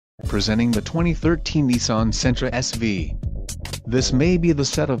Presenting the 2013 Nissan Sentra SV. This may be the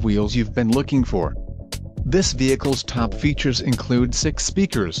set of wheels you've been looking for. This vehicle's top features include 6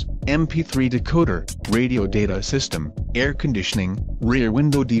 speakers, MP3 decoder, radio data system, air conditioning, rear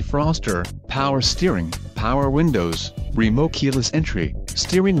window defroster, power steering, power windows, remote keyless entry,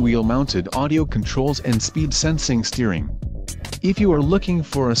 steering wheel mounted audio controls and speed sensing steering. If you are looking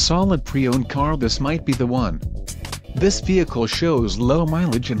for a solid pre-owned car, this might be the one. This vehicle shows low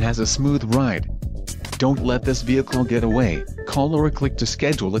mileage and has a smooth ride. Don't let this vehicle get away. Call or click to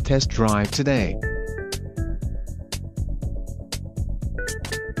schedule a test drive today.